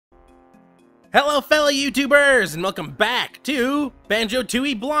Hello fellow YouTubers, and welcome back to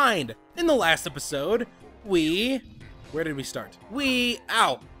Banjo-Tooie Blind. In the last episode, where did we start? We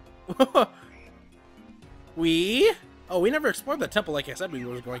never explored the temple like I said we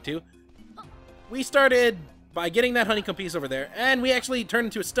were going to. We started by getting that honeycomb piece over there, and we actually turned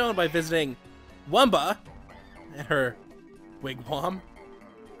into a stone by visiting Wumba and her wigwam.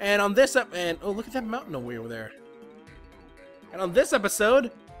 And on this oh, look at that mountain over there. And on this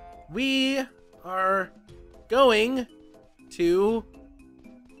episode, we are going to...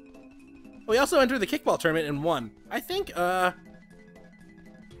 We also entered the kickball tournament and won. I think, yeah,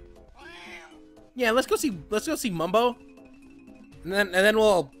 let's go see Mumbo. And then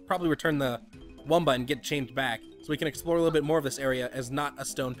we'll probably return the Wumba and get changed back, so we can explore a little bit more of this area as not a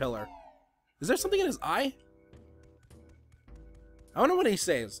stone pillar. Is there something in his eye? I wonder what he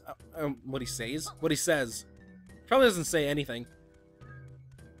says. What he says. Probably doesn't say anything.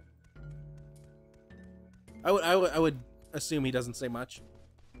 I would assume he doesn't say much.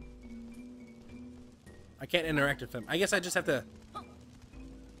 I can't interact with him. I guess I just have to.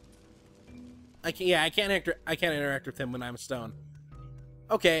 I can't interact with him when I'm a stone.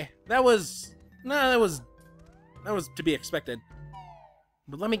 Okay, that was to be expected.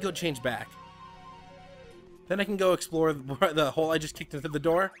 But let me go change back. Then I can go explore the hole I just kicked into the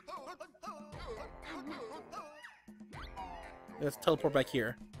door. Let's teleport back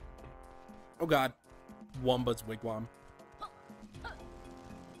here. Oh god. Wumba's wigwam.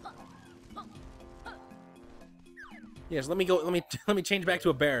 Yes, let me change back to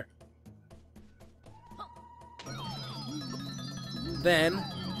a bear. Then,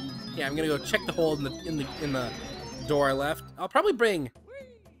 yeah, I'm gonna go check the hole in the door I left. I'll probably bring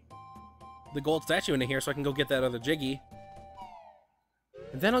the gold statue into here so I can go get that other Jiggy.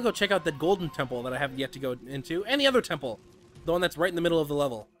 And then I'll go check out the golden temple that I have yet to go into, and the other temple, the one that's right in the middle of the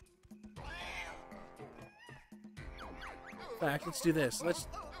level. Back, let's do this. Let's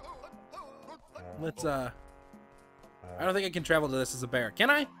I don't think I can travel to this as a bear. Can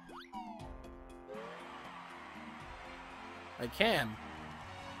I? I can.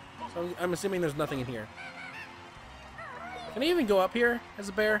 So I'm assuming there's nothing in here. Can I even go up here as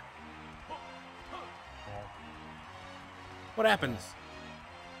a bear? What happens?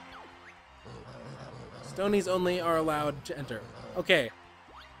 Stonies only are allowed to enter. Okay.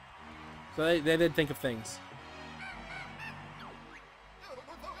 So they did think of things.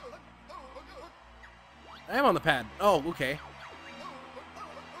 I am on the pad. Oh, okay.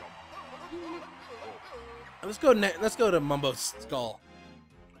 Let's go to Mumbo's skull.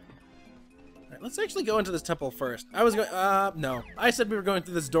 Alright, let's actually go into this temple first. I was going no. I said we were going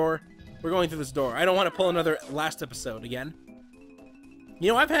through this door. We're going through this door. I don't want to pull another last episode again.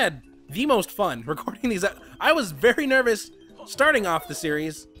 You know, I've had the most fun recording these. I was very nervous starting off the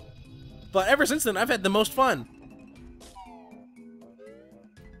series, but ever since then I've had the most fun.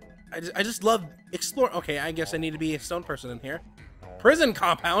 I just love explore. Okay, I guess I need to be a stone person in here. Prison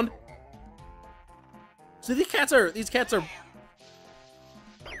compound. So these cats are.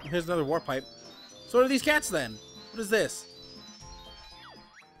 Here's another warp pipe. So what are these cats then? What is this?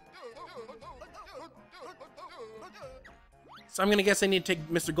 So I'm gonna guess I need to take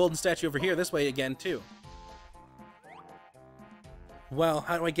Mr. Golden Statue over here this way again too. Well,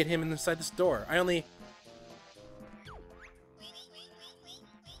 how do I get him inside this door? I only.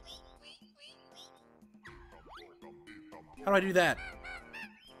 How do I do that?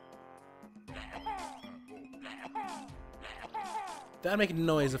 That'd make a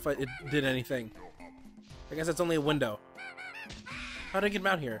noise if it did anything. I guess it's only a window. How do I get him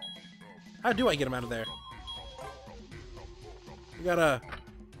out here? How do I get him out of there? We got a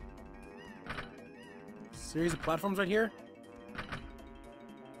series of platforms right here?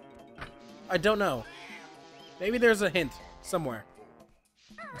 I don't know. Maybe there's a hint somewhere.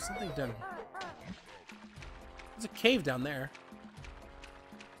 There's something down here. There's a cave down there.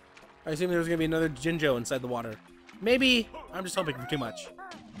 I assume there's gonna be another Jinjo inside the water. Maybe. I'm just hoping for too much.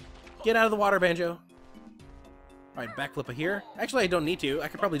 Get out of the water, Banjo. Alright, backflip here. Actually, I don't need to. I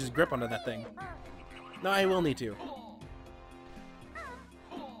could probably just grip onto that thing. No, I will need to.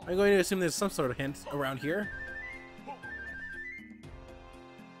 I'm going to assume there's some sort of hint around here.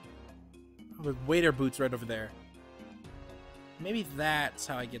 With waiter boots right over there. Maybe that's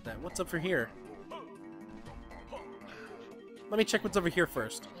how I get that. What's up for here? Let me check what's over here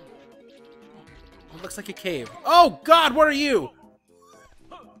first. It looks like a cave. Oh god, what are you?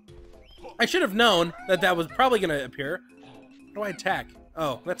 I should have known that that was probably going to appear. How do I attack?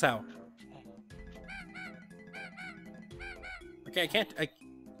 Oh, that's how. Okay, I can't...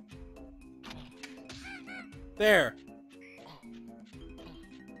 There.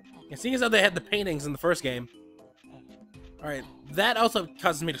 And seeing as how they had the paintings in the first game. Alright, that also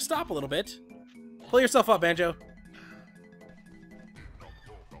causes me to stop a little bit. Pull yourself up, Banjo.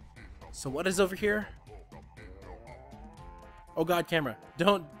 So what is over here? Oh god, camera.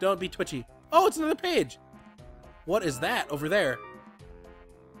 Don't be twitchy. Oh, it's another page! What is that over there?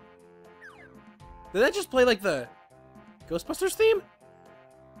 Did that just play like the Ghostbusters theme?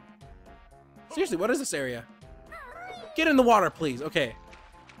 Seriously, what is this area? Get in the water, please. Okay.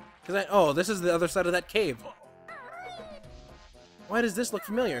 Oh, this is the other side of that cave. Why does this look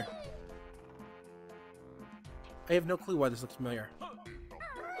familiar? I have no clue why this looks familiar.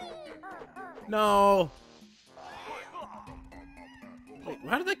 No! Wait,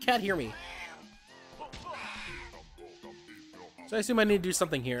 how did that cat hear me? So I assume I need to do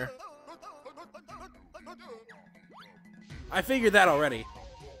something here. I figured that already.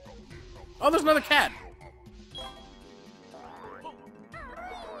 Oh, there's another cat!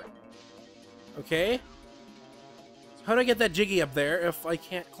 Okay. So how do I get that Jiggy up there if I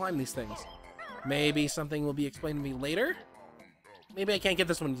can't climb these things? Maybe something will be explained to me later? Maybe I can't get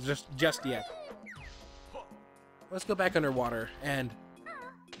this one just yet. Let's go back underwater and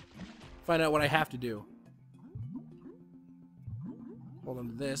find out what I have to do. Hold on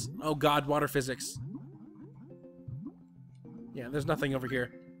to this. Oh god, water physics. Yeah, there's nothing over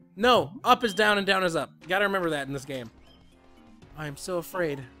here. No! Up is down and down is up. Gotta remember that in this game. I'm so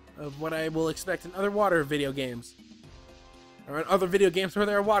afraid of what I will expect in other water video games. Or in other video games where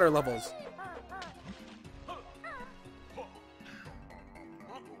there are water levels.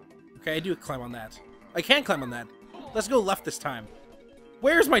 Okay, I do climb on that. I can climb on that. Let's go left this time.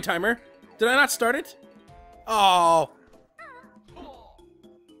 Where's my timer? Did I not start it? Oh!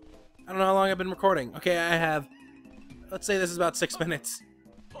 I don't know how long I've been recording. Okay, I have... Let's say this is about 6 minutes.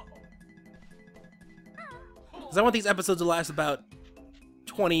 Because I want these episodes to last about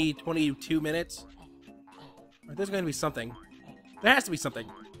 20, 22 minutes. Right, there's going to be something. There has to be something.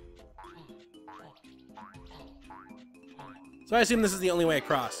 So I assume this is the only way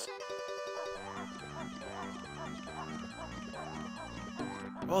across.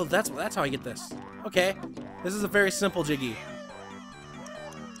 Oh, that's how I get this. Okay. This is a very simple Jiggy.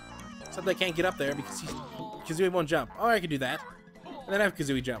 Except I can't get up there because Kazooie won't jump. Oh, I can do that. And then I have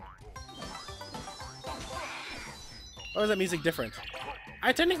Kazooie jump. Why was that music different?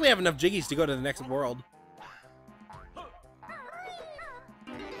 I technically have enough Jiggies to go to the next world.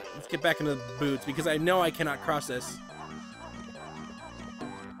 Let's get back into the boots because I know I cannot cross this.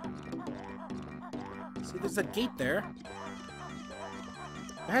 See, there's a gate there.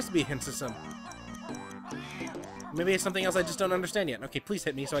 There has to be a hint system. Maybe it's something else I just don't understand yet. Okay, please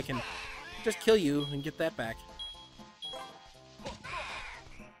hit me so I can just kill you and get that back.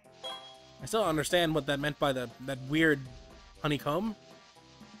 I still don't understand what that meant by that weird honeycomb.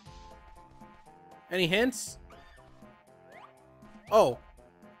 Any hints? Oh.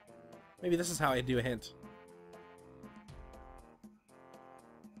 Maybe this is how I do a hint.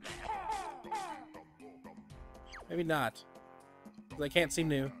 Maybe not. I can't seem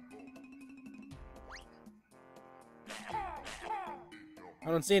to. I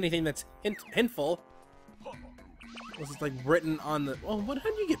don't see anything that's hintful. This is like written on the... Oh, how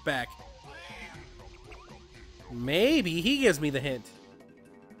did you get back? Maybe he gives me the hint.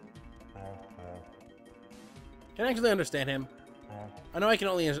 Can I actually understand him? I know I can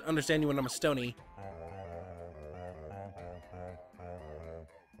only understand you when I'm a Stony.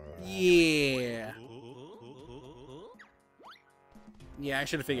 Yeah. Yeah, I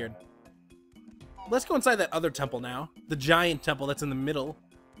should have figured. Let's go inside that other temple now. The giant temple that's in the middle.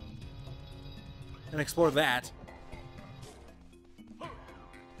 And explore that.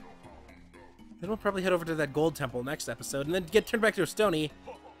 Then we'll probably head over to that gold temple next episode and then get turned back to a Stony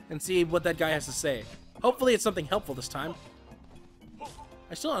and see what that guy has to say. Hopefully it's something helpful this time.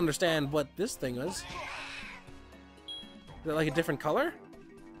 I still don't understand what this thing was. Is it like a different color?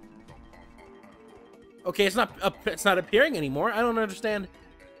 Okay, it's not appearing anymore. I don't understand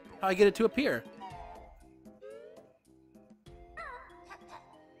how I get it to appear.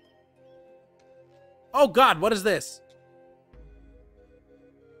 Oh god, what is this?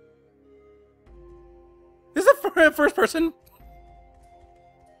 This is a first person?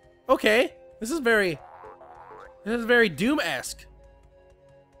 Okay, this is very Doom-esque.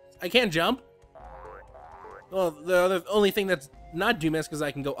 I can't jump. Well, the only thing that's not Doom-esque is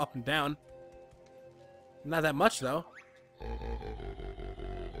I can go up and down. Not that much, though.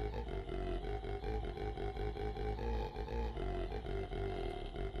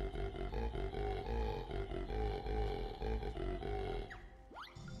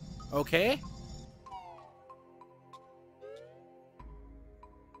 Okay.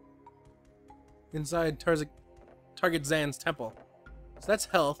 inside Target Zan's temple. So that's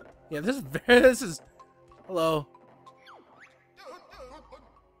health. Yeah, this is very. This is. Hello.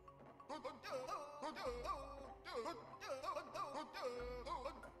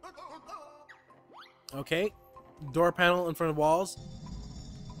 Okay. Door panel in front of walls.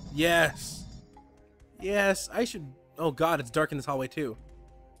 Yes. Yes, I should. Oh god, it's dark in this hallway too.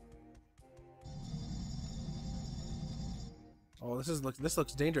 Oh, this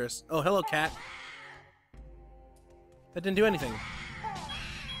looks dangerous. Oh, hello, cat. That didn't do anything.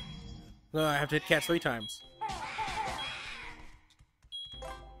 No, I have to hit cats 3 times.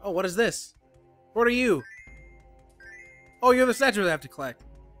 Oh, what is this? What are you? Oh, you're the statue that I have to collect.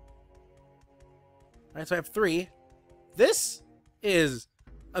 Alright, so I have 3. This is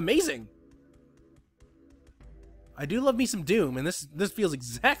amazing. I do love me some Doom, and this feels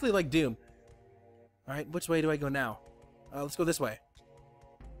exactly like Doom. Alright, which way do I go now? Let's go this way.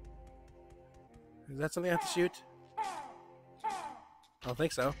 Is that something I have to shoot? I don't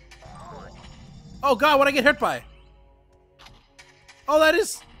think so. Oh god, what'd I get hurt by? Oh,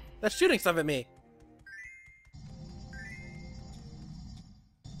 that's shooting stuff at me.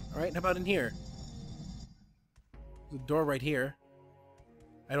 Alright, how about in here? There's a door right here.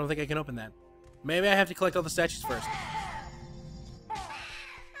 I don't think I can open that. Maybe I have to collect all the statues first.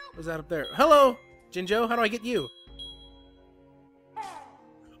 What's that up there? Hello, Jinjo, how do I get you?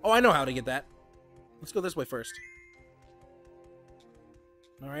 Oh, I know how to get that. Let's go this way first.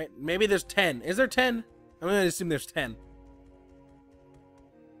 Alright, maybe there's 10. Is there 10? I'm gonna assume there's 10.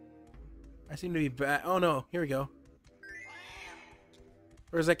 I seem to be bad. Oh no, here we go.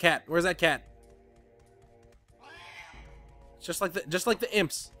 Where's that cat? Where's that cat? Just like the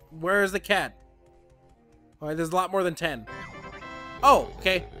imps. Where is the cat? Alright, there's a lot more than 10. Oh,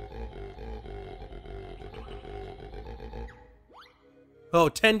 okay. Oh,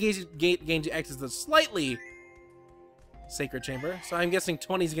 10 gains access to the slightly sacred chamber. So I'm guessing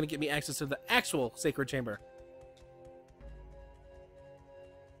 20 is going to get me access to the actual sacred chamber.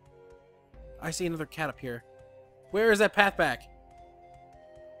 I see another cat up here. Where is that path back?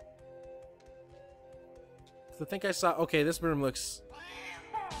 I think I saw... Okay, this room looks...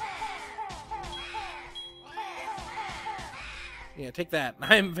 Yeah, take that.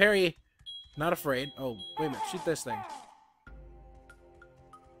 I'm very not afraid. Oh, wait a minute. Shoot this thing.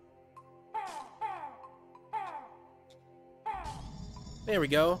 There we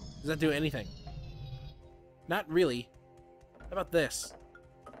go. Does that do anything? Not really. How about this?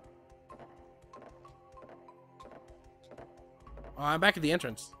 Oh, I'm back at the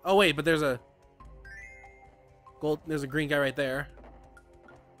entrance. Oh, wait, but there's a... There's a green guy right there.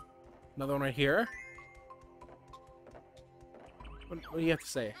 Another one right here. What do you have to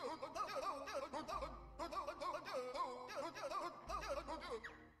say?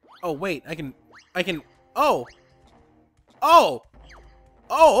 Oh, wait, I can... Oh! Oh!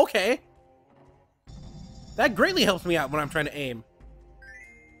 Oh, okay. That greatly helps me out when I'm trying to aim.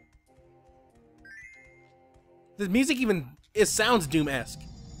 The music even... It sounds Doom-esque.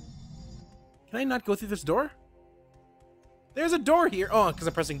 Can I not go through this door? There's a door here. Oh, because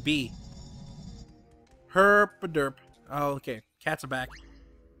I'm pressing B. Herp-a-derp. Oh, okay. Cats are back.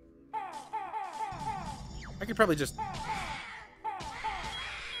 I could probably just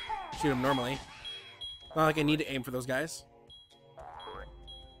shoot them normally. Not like I need to aim for those guys.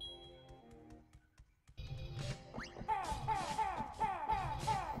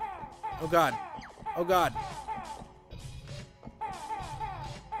 Oh god. Oh god.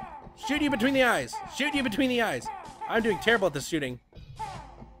 Shoot you between the eyes. Shoot you between the eyes. I'm doing terrible at this shooting.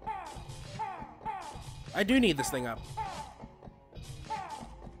 I do need this thing up.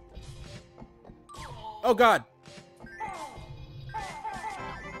 Oh god.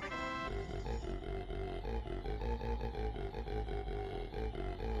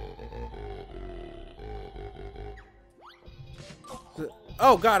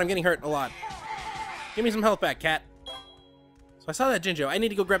 Oh god, I'm getting hurt a lot. Give me some health back, cat. So I saw that Jinjo. I need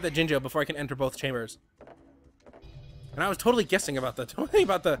to go grab that Jinjo before I can enter both chambers. And I was totally guessing about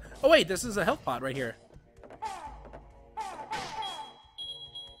the... Oh wait, this is a health pot right here.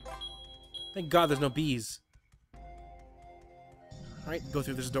 Thank god there's no bees. Alright, go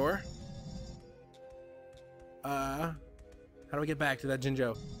through this door. How do I get back to that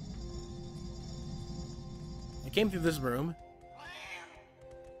Jinjo? I came through this room.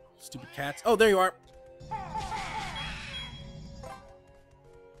 Stupid cats. Oh, there you are.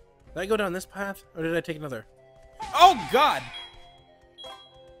 Did I go down this path? Or did I take another? Oh, God!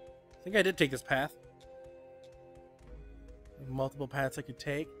 I think I did take this path. Multiple paths I could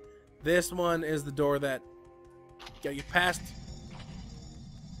take. This one is the door that got you past.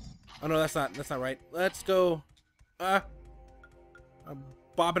 Oh no, that's not right. Let's go. I'm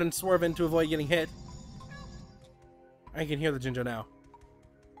bobbing and swerving to avoid getting hit. I can hear the Jinjo now.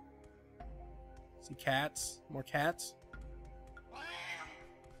 See cats. More cats.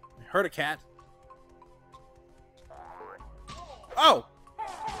 I heard a cat. Oh!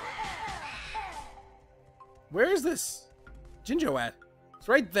 Where is this Jinjo at? It's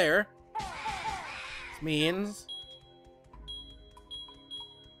right there. This means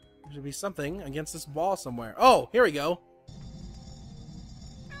there should be something against this wall somewhere. Oh, here we go.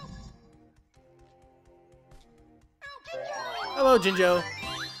 Hello, Jinjo.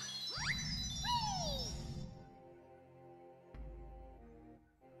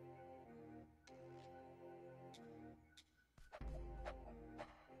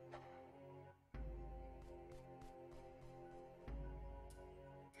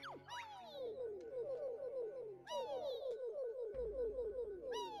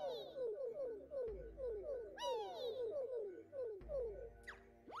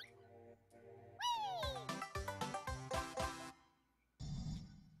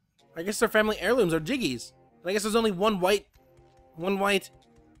 I guess they're family heirlooms or jiggies. And I guess there's only one white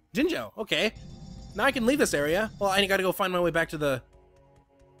Jinjo. Okay. Now I can leave this area. Well, I gotta go find my way back to the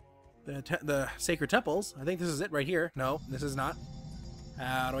sacred temples. I think this is it right here. No, this is not.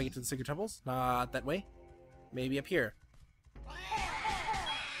 How do I get to the sacred temples? Not that way. Maybe up here.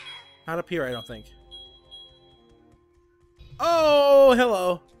 Not up here, I don't think. Oh,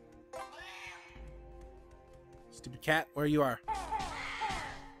 hello. Stupid cat, where you are.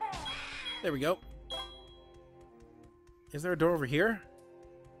 There we go. Is there a door over here?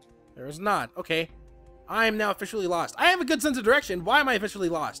 There is not. Okay. I am now officially lost. I have a good sense of direction. Why am I officially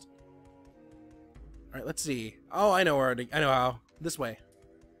lost? Alright, let's see. Oh, I know where I know how. This way.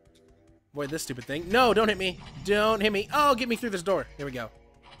 Avoid this stupid thing. No, don't hit me. Don't hit me. Oh, get me through this door. Here we go.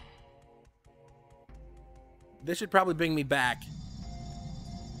 This should probably bring me back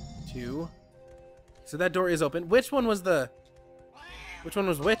to... So that door is open. Which one was the... Which one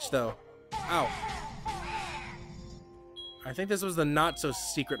was which, though? Ow. I think this was the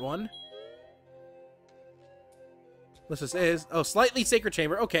not-so-secret one. This is... Oh, slightly sacred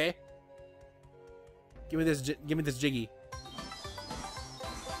chamber. Okay. Give me this jiggy.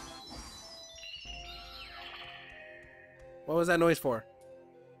 What was that noise for?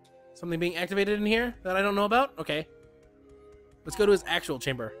 Something being activated in here that I don't know about? Okay. Let's go to his actual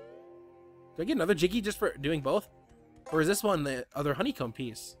chamber. Do I get another jiggy just for doing both? Or is this one the other honeycomb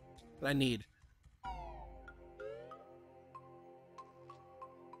piece that I need?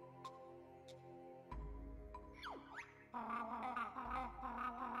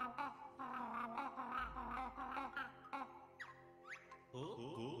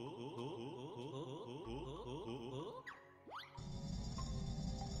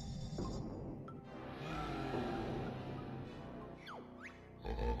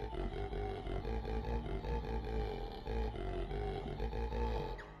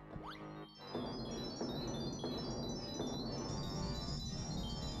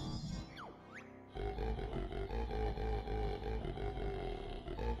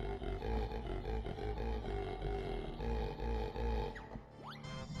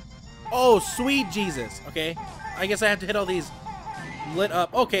 Oh, sweet Jesus. Okay. I guess I have to hit all these lit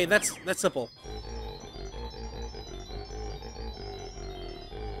up. Okay, that's simple.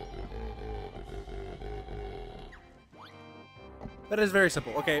 That is very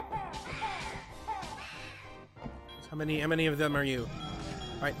simple. Okay. How many of them are you?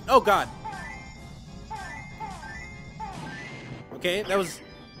 All right. Oh God. Okay, that was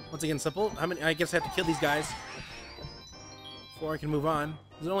once again simple. How many? I guess I have to kill these guys before I can move on.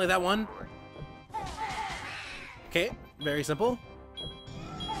 Is it only that one? Okay, very simple.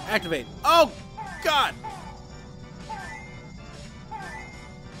 Activate. Oh, God!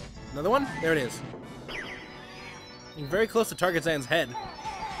 Another one? There it is. Getting very close to Target Zan's head.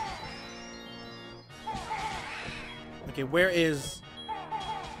 Okay, where is...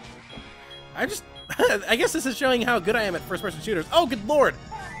 I guess this is showing how good I am at first-person shooters. Oh, good lord!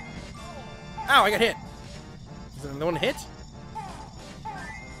 Ow, I got hit. Is there another one hit?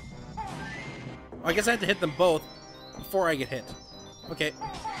 I guess I have to hit them both before I get hit. Okay.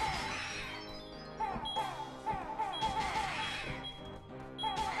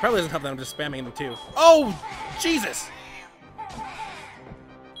 Probably doesn't help that I'm just spamming them too. Oh, Jesus!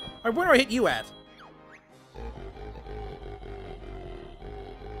 Alright, where do I hit you at?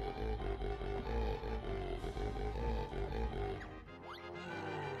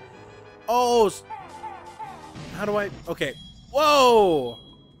 Oh! How do I... Okay. Whoa!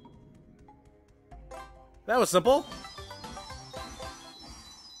 That was simple.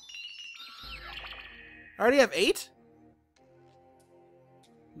 I already have 8?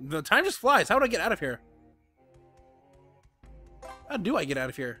 The time just flies. How do I get out of here? How do I get out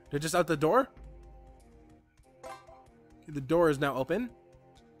of here? Just out the door? Okay, the door is now open.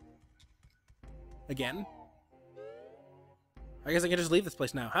 Again. I guess I can just leave this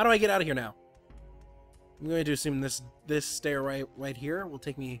place now. How do I get out of here now? I'm going to assume this stair right here will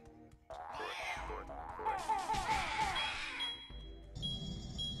take me...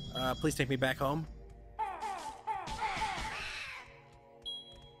 please take me back home.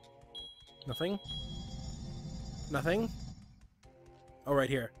 Nothing? Nothing? Oh, right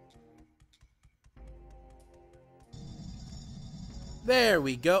here. There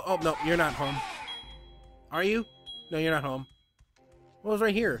we go. Oh, no, you're not home. Are you? No, you're not home. What was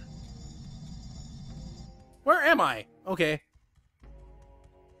right here? Where am I? Okay.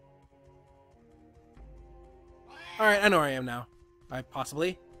 Alright, I know where I am now.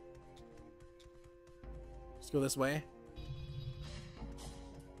 Possibly. Let's go this way.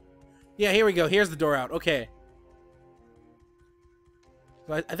 Yeah, here we go. Here's the door out. Okay.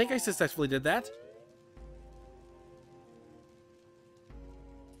 So I think I successfully did that.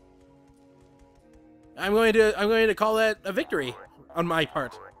 I'm going to call that a victory on my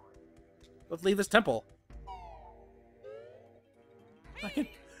part. Let's leave this temple. I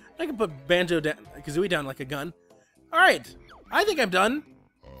can put Banjo-Kazooie down like a gun. All right, I think I'm done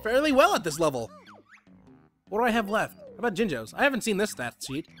fairly well at this level. What do I have left? How about Jinjo's? I haven't seen this stat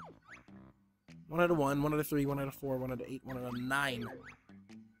sheet. 1 out of 1, 1 out of 3, 1 out of 4, 1 out of 8, 1 out of 9.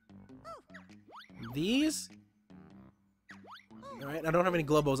 These? All right, I don't have any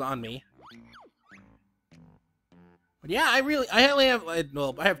Globos on me. But yeah, I only have,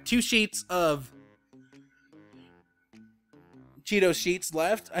 well, I have 2 sheets of Cheetos sheets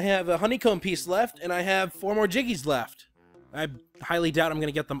left. I have a honeycomb piece left, and I have 4 more Jiggies left. I highly doubt I'm going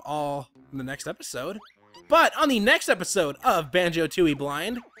to get them all in the next episode. But on the next episode of Banjo-Tooie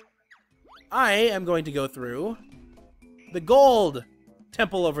Blind, I am going to go through the gold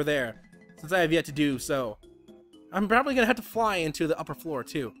temple over there, since I have yet to do so. I'm probably going to have to fly into the upper floor,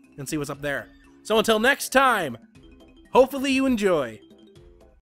 too, and see what's up there. So until next time, hopefully you enjoy.